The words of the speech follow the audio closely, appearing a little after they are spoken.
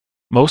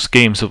Most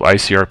games of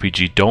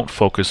ICRPG don't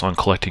focus on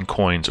collecting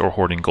coins or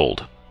hoarding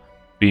gold.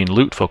 Being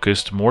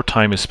loot-focused, more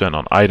time is spent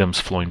on items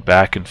flowing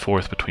back and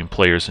forth between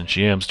players and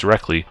GMs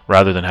directly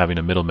rather than having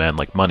a middleman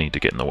like money to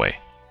get in the way.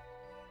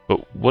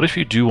 But what if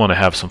you do want to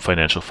have some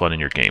financial fun in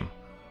your game?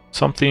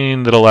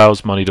 Something that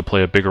allows money to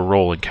play a bigger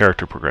role in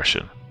character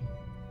progression.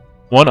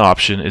 One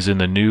option is in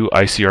the new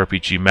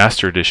ICRPG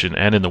Master Edition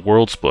and in the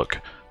Worlds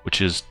book,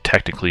 which is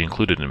technically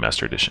included in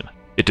Master Edition.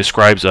 It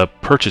describes a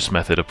purchase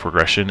method of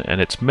progression,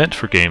 and it's meant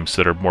for games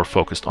that are more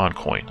focused on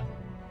coin.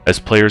 As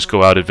players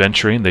go out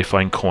adventuring, they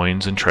find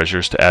coins and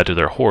treasures to add to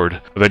their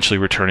hoard. Eventually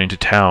returning to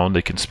town,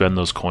 they can spend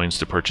those coins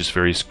to purchase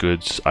various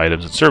goods,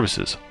 items, and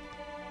services.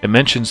 It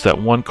mentions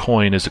that 1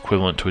 coin is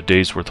equivalent to a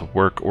day's worth of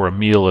work or a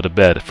meal at a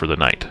bed for the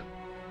night.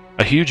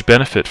 A huge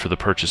benefit for the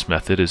purchase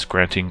method is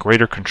granting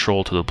greater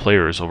control to the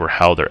players over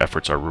how their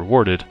efforts are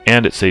rewarded,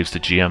 and it saves the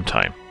GM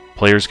time.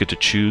 Players get to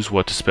choose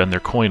what to spend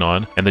their coin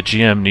on, and the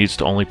GM needs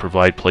to only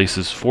provide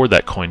places for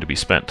that coin to be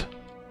spent.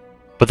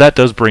 But that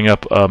does bring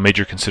up a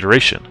major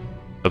consideration: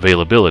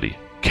 availability.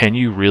 Can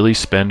you really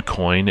spend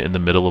coin in the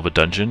middle of a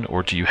dungeon,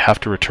 or do you have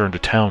to return to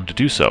town to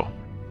do so?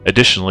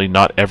 Additionally,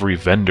 not every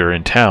vendor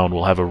in town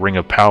will have a ring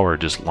of power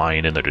just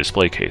lying in their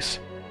display case.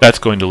 That's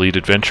going to lead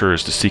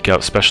adventurers to seek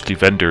out specialty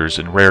vendors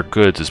and rare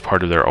goods as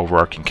part of their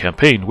overarching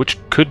campaign, which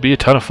could be a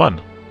ton of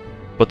fun.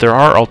 But there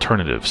are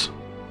alternatives.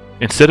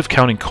 Instead of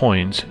counting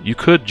coins, you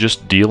could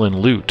just deal in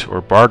loot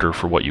or barter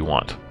for what you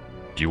want.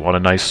 Do you want a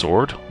nice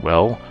sword?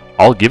 Well,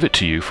 I'll give it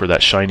to you for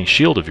that shiny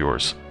shield of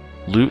yours.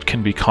 Loot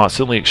can be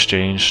constantly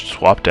exchanged,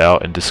 swapped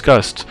out, and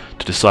discussed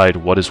to decide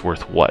what is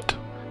worth what,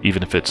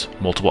 even if it's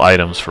multiple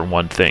items for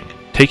one thing.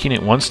 Taking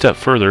it one step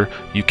further,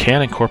 you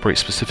can incorporate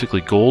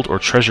specifically gold or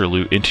treasure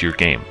loot into your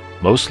game.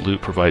 Most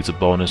loot provides a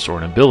bonus or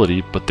an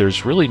ability, but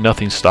there's really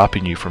nothing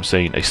stopping you from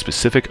saying a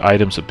specific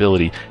item's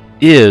ability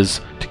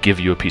is to give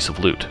you a piece of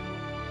loot.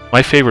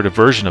 My favorite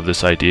version of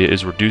this idea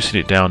is reducing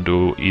it down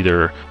to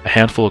either a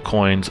handful of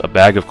coins, a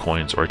bag of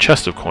coins, or a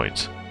chest of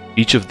coins.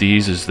 Each of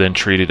these is then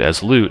treated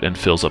as loot and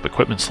fills up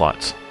equipment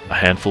slots. A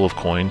handful of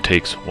coin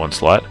takes 1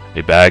 slot,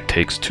 a bag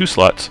takes 2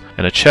 slots,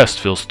 and a chest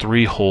fills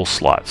 3 whole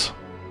slots.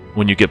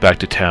 When you get back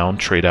to town,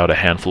 trade out a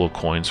handful of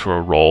coins for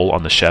a roll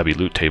on the shabby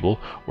loot table,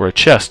 or a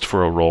chest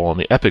for a roll on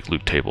the epic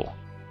loot table.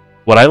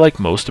 What I like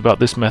most about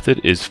this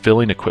method is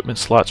filling equipment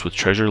slots with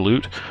treasure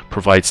loot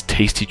provides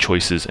tasty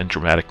choices and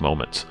dramatic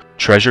moments.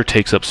 Treasure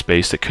takes up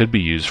space that could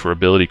be used for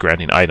ability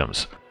granting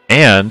items,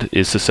 and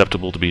is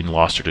susceptible to being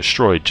lost or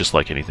destroyed just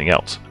like anything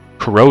else.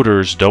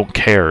 Corroders don't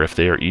care if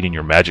they are eating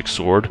your magic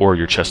sword or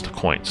your chest of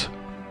coins.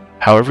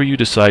 However you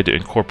decide to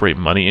incorporate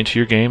money into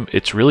your game,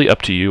 it's really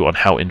up to you on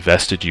how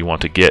invested you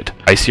want to get.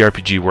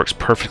 ICRPG works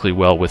perfectly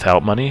well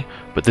without money,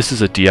 but this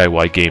is a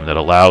DIY game that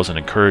allows and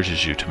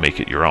encourages you to make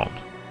it your own.